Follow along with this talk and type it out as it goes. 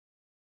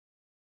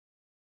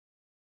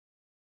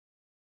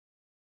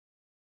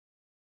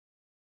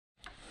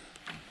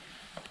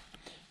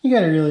You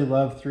gotta really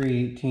love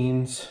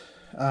 318s.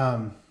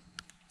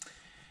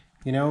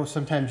 You know,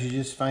 sometimes you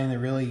just find the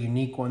really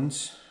unique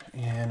ones,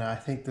 and I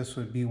think this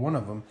would be one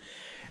of them.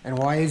 And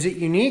why is it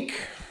unique?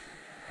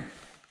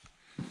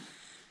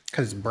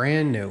 Because it's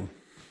brand new.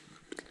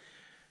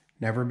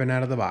 Never been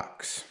out of the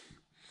box.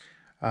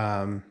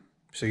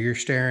 So you're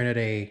staring at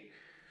a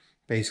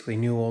basically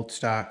new old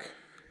stock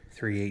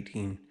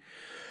 318.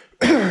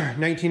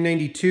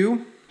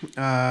 1992.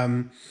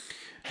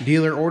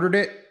 Dealer ordered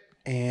it,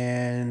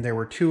 and there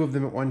were two of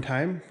them at one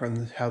time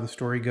from how the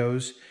story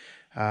goes.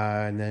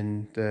 And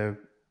then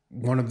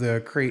one of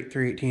the crate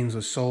 318s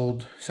was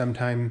sold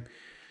sometime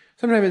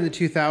in the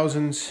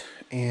 2000s,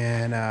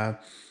 and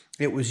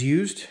it was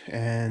used,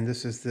 and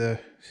this is the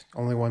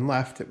only one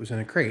left that was in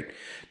a crate.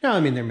 Now, I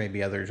mean, there may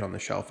be others on the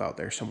shelf out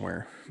there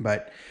somewhere,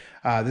 but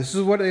this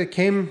is what it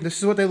came. This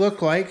is what they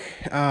look like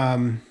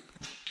when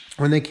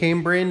they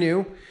came brand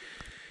new.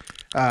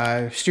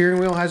 Steering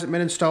wheel hasn't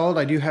been installed.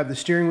 I do have the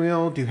steering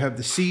wheel, do have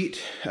the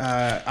seat.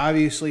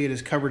 Obviously, it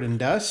is covered in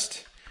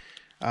dust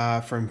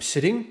from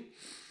sitting,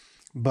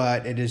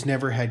 but it has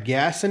never had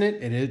gas in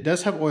it. It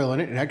does have oil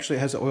in it. It actually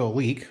has an oil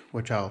leak,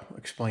 which I'll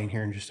explain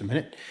here in just a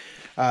minute.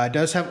 It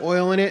does have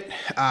oil in it.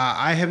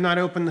 I have not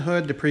opened the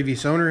hood. The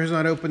previous owner has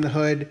not opened the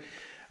hood.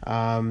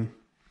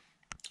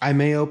 I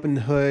may open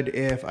the hood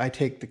if I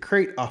take the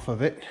crate off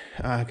of it,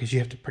 because you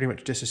have to pretty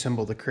much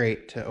disassemble the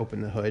crate to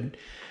open the hood.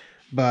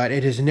 But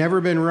it has never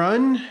been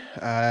run.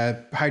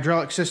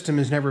 Hydraulic system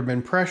has never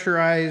been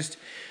pressurized.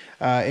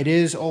 It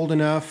is old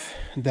enough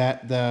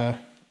that the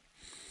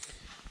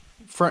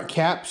front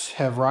caps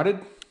have rotted,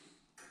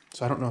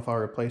 so I don't know if I'll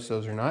replace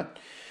those or not.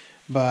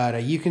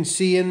 But you can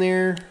see in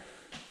there,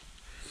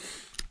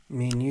 I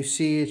mean, you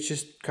see it's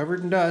just covered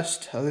in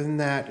dust. Other than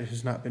that, it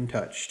has not been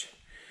touched.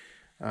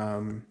 I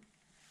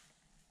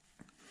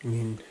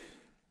mean,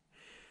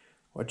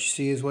 what you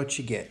see is what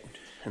you get.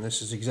 And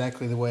this is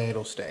exactly the way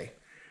it'll stay.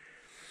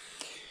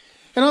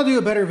 And I'll do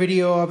a better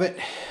video of it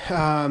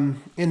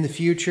in the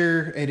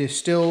future. It is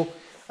still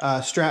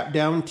strapped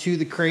down to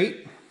the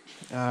crate.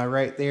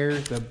 Right there,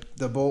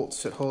 the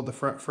bolts that hold the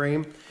front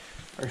frame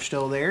are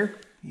still there.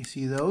 You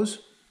see those.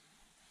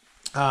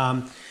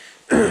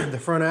 The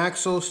front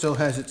axle still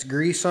has its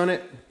grease on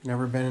it.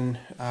 Never been,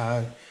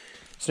 the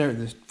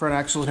front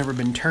axle has never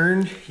been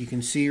turned. You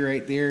can see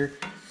right there,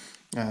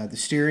 the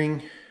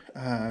steering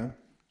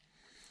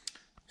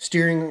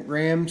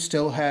ram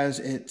still has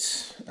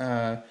its,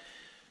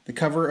 the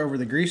cover over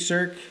the grease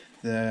zerk.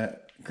 The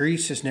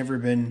grease has never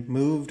been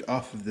moved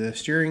off of the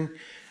steering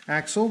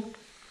axle.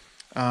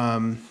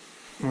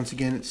 Once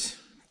again, it's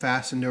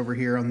fastened over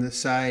here on this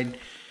side.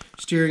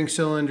 Steering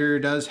cylinder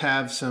does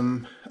have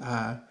some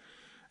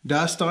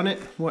dust on it,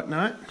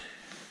 whatnot.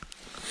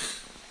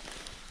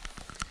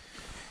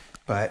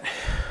 But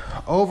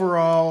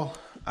overall,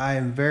 I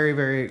am very,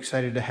 very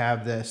excited to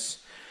have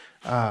this.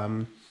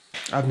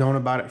 I've known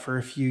about it for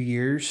a few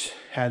years,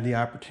 had the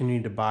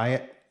opportunity to buy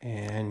it,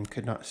 and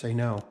could not say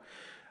no.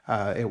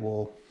 It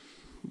will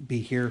be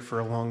here for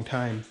a long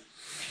time.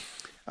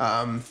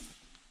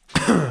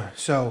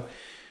 So,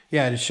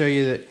 yeah, to show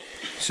you that,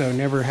 so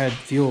never had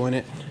fuel in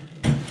it.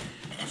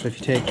 So if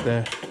you take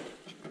the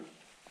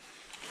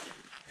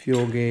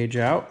fuel gauge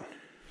out,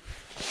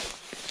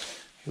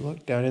 if you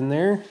look down in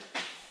there,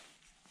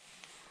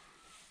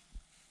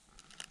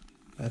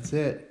 that's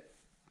it.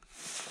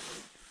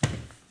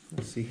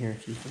 Let's see here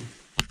if you can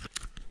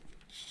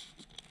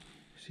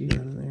see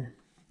down in there.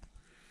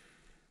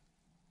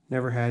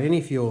 Never had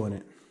any fuel in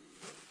it.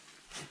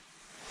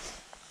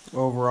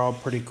 Overall,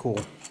 pretty cool.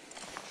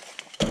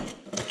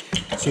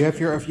 So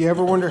if you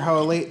ever wonder how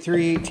a late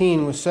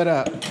 318 was set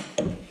up,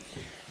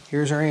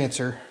 here's our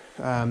answer.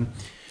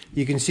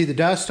 You can see the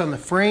dust on the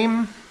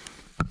frame,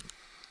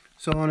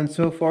 so on and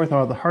so forth.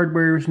 All the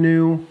hardware is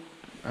new.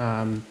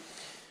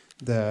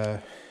 The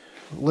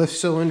lift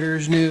cylinder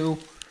is new.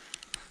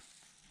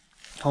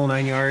 Whole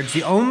 9 yards.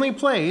 The only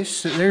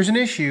place that there's an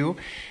issue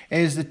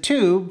is the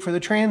tube for the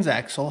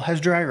transaxle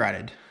has dry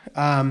rotted.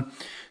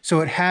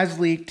 So it has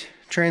leaked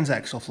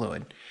transaxle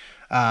fluid.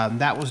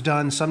 That was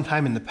done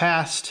sometime in the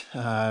past,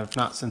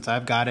 not since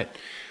I've got it.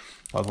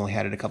 I've only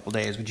had it a couple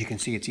days, but you can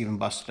see it's even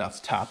busted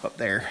off the top up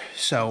there.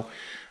 So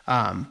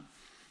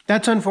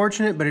that's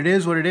unfortunate, but it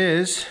is what it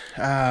is.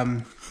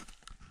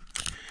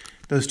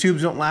 Those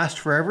tubes don't last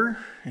forever,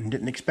 and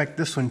didn't expect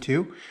this one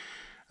to.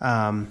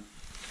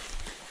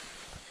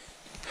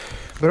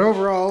 But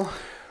overall,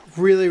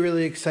 really,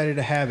 really excited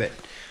to have it.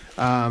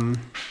 You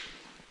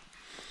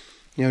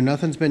know,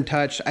 nothing's been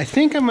touched. I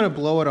think I'm going to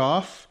blow it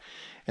off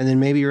and then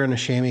maybe run a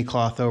chamois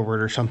cloth over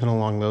it or something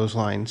along those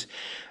lines.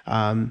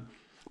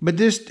 But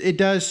it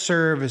does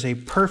serve as a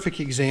perfect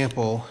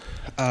example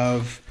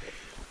of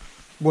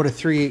what a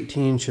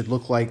 318 should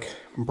look like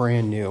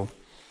brand new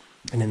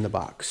and in the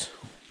box.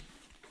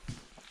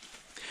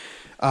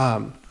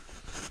 Yeah,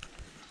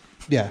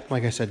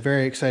 like I said,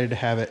 very excited to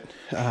have it.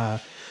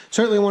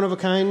 Certainly one of a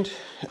kind.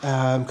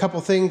 A couple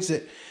things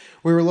that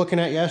we were looking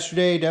at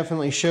yesterday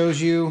definitely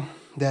shows you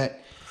that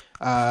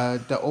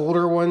the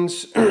older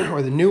ones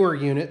or the newer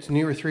units,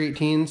 newer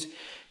 318s,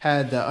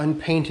 had the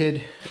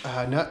unpainted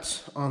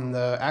nuts on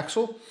the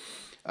axle,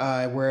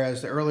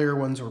 whereas the earlier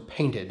ones were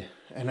painted.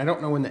 And I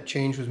don't know when that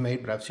change was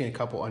made, but I've seen a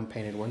couple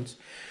unpainted ones.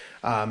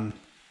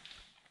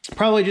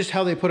 Probably just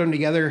how they put them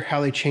together,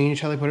 how they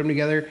changed how they put them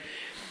together.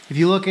 If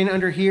you look in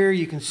under here,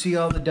 you can see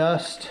all the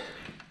dust.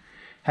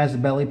 Has the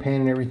belly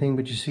pan and everything,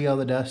 but you see all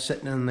the dust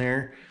sitting in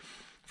there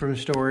from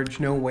storage,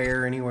 no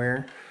wear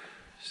anywhere.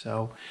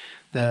 So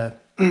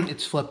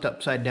it's flipped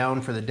upside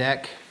down for the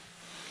deck.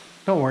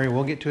 Don't worry,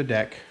 we'll get to a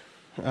deck.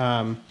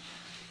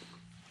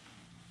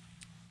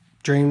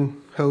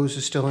 Drain hose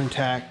is still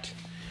intact.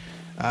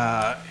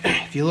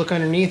 If you look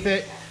underneath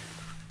it,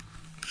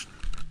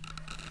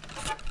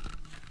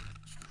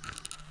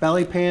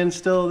 belly pan's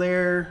still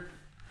there.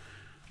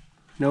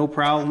 No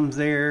problems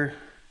there.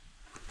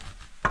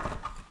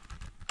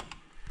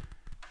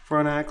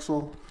 Front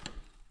axle,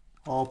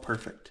 all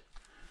perfect.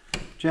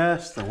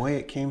 Just the way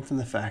it came from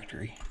the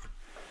factory.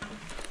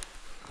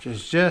 Which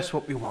is just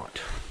what we want.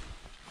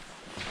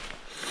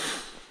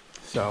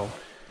 So,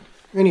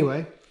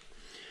 anyway,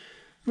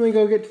 let me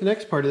go get to the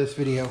next part of this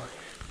video.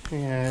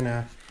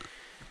 And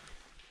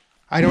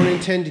I don't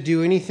intend to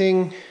do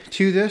anything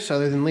to this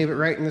other than leave it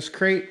right in this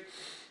crate.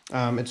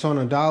 It's on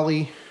a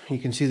dolly. You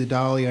can see the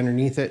dolly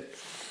underneath it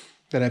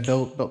that I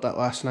built that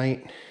last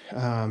night.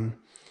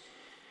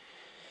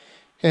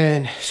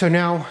 And so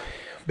now,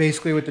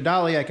 basically with the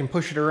dolly, I can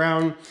push it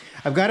around.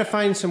 I've got to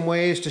find some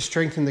ways to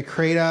strengthen the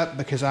crate up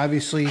because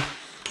obviously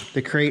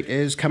the crate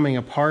is coming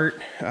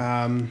apart.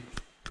 But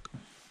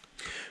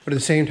at the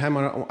same time,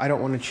 I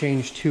don't want to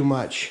change too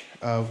much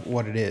of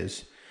what it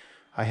is.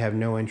 I have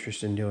no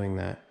interest in doing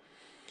that.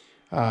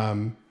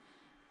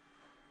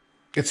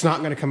 It's not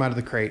going to come out of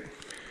the crate.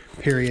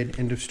 Period.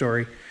 End of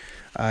story.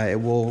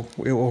 It will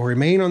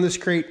remain on this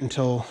crate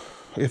until,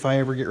 if I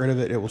ever get rid of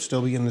it, it will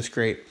still be in this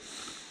crate.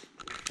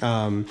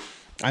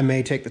 I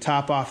may take the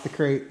top off the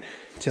crate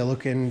to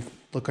look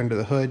under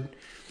the hood,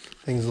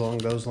 things along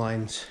those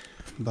lines.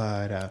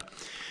 But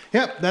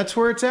yep, that's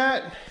where it's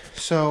at.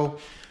 So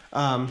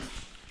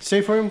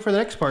stay tuned for the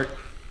next part.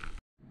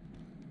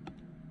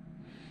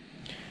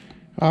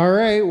 All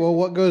right, well,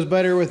 what goes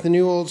better with the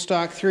new old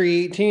stock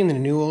 318 than a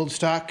new old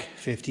stock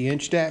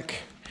 50-inch deck?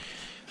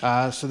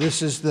 So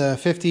this is the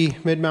 50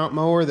 mid-mount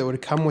mower that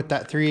would come with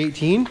that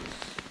 318.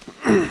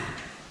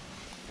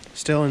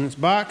 Still in its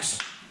box.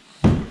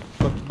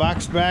 Flip the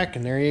box back,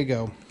 and there you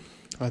go.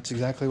 That's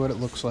exactly what it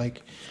looks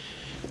like.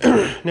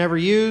 Never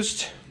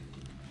used.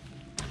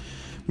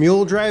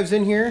 Mule drive's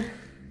in here.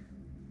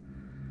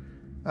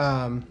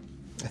 I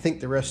think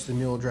the rest of the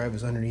mule drive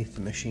is underneath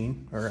the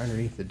machine, or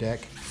underneath the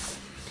deck.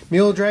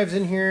 Mule drive's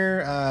in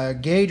here.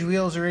 Gauge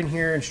wheels are in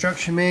here.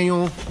 Instruction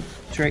manual.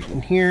 It's right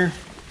in here.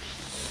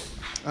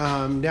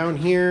 Down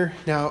here.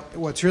 Now,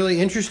 what's really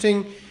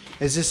interesting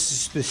is this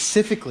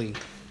specifically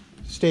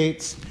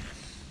states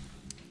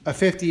a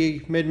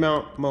 50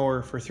 mid-mount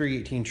mower for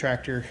 318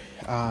 tractor.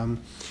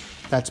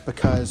 That's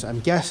because I'm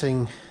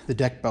guessing the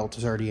deck belt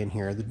is already in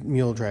here, the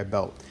mule drive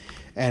belt.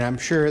 And I'm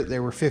sure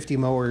there were 50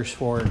 mowers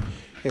for,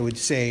 it would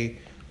say,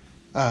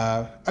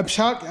 I'm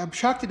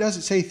shocked it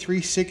doesn't say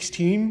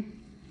 316,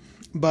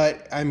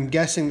 but I'm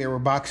guessing there were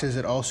boxes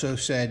that also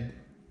said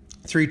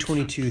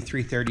 322,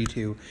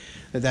 332,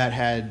 that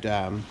had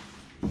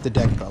the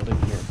deck belt in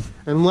here.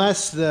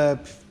 Unless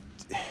gonna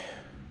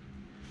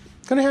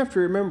have to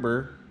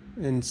remember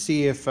and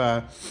see if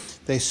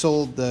they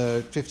sold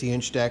the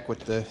 50-inch deck with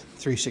the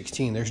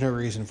 316. There's no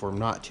reason for them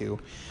not to.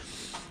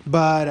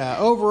 But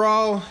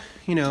overall,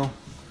 you know,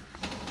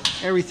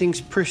 everything's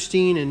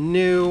pristine and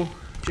new,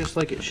 just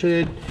like it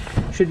should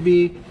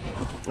be.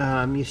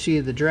 You see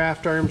the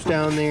draft arms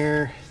down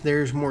there.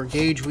 There's more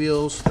gauge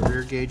wheels, the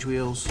rear gauge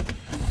wheels,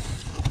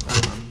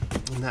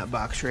 in that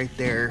box right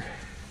there.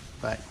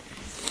 But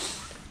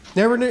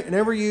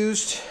never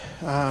used.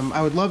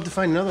 I would love to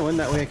find another one,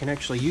 that way I can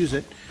actually use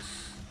it.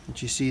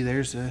 But you see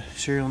there's the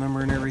serial number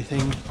and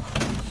everything.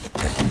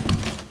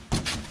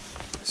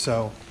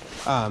 So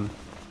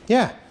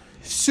yeah,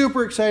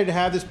 super excited to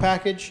have this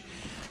package.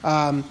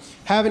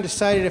 Haven't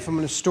decided if I'm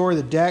going to store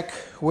the deck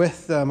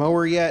with the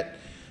mower yet,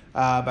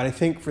 but I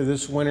think for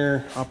this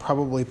winter I'll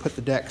probably put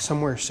the deck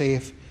somewhere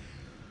safe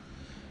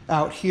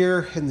out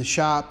here in the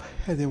shop,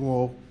 and then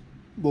we'll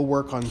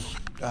work on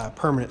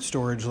permanent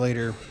storage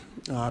later.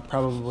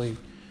 Probably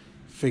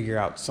figure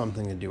out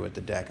something to do with the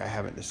deck. I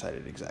haven't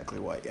decided exactly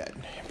what yet.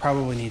 It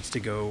probably needs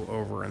to go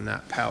over in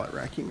that pallet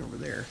racking over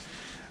there.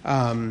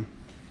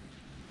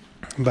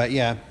 But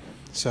yeah,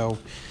 so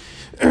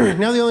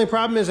now the only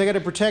problem is I got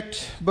to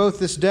protect both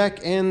this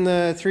deck and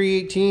the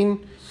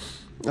 318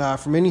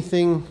 from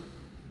anything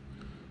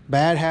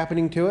bad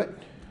happening to it.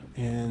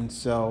 And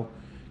so,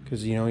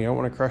 because you know, you don't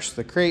want to crush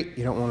the crate,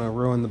 you don't want to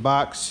ruin the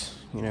box,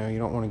 you know, you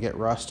don't want to get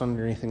rust on it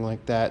or anything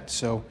like that.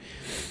 So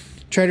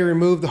try to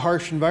remove the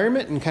harsh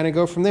environment and kind of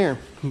go from there.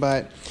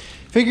 But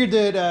figured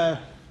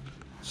that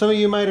some of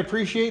you might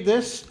appreciate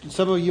this.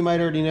 Some of you might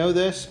already know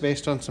this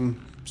based on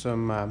some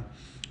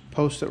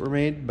posts that were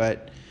made,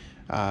 but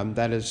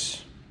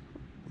that's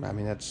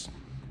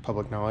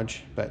public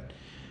knowledge. But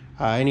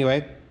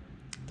anyway,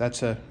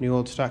 that's a new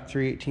old stock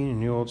 318 and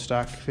new old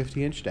stock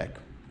 50-inch deck.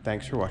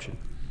 Thanks for watching.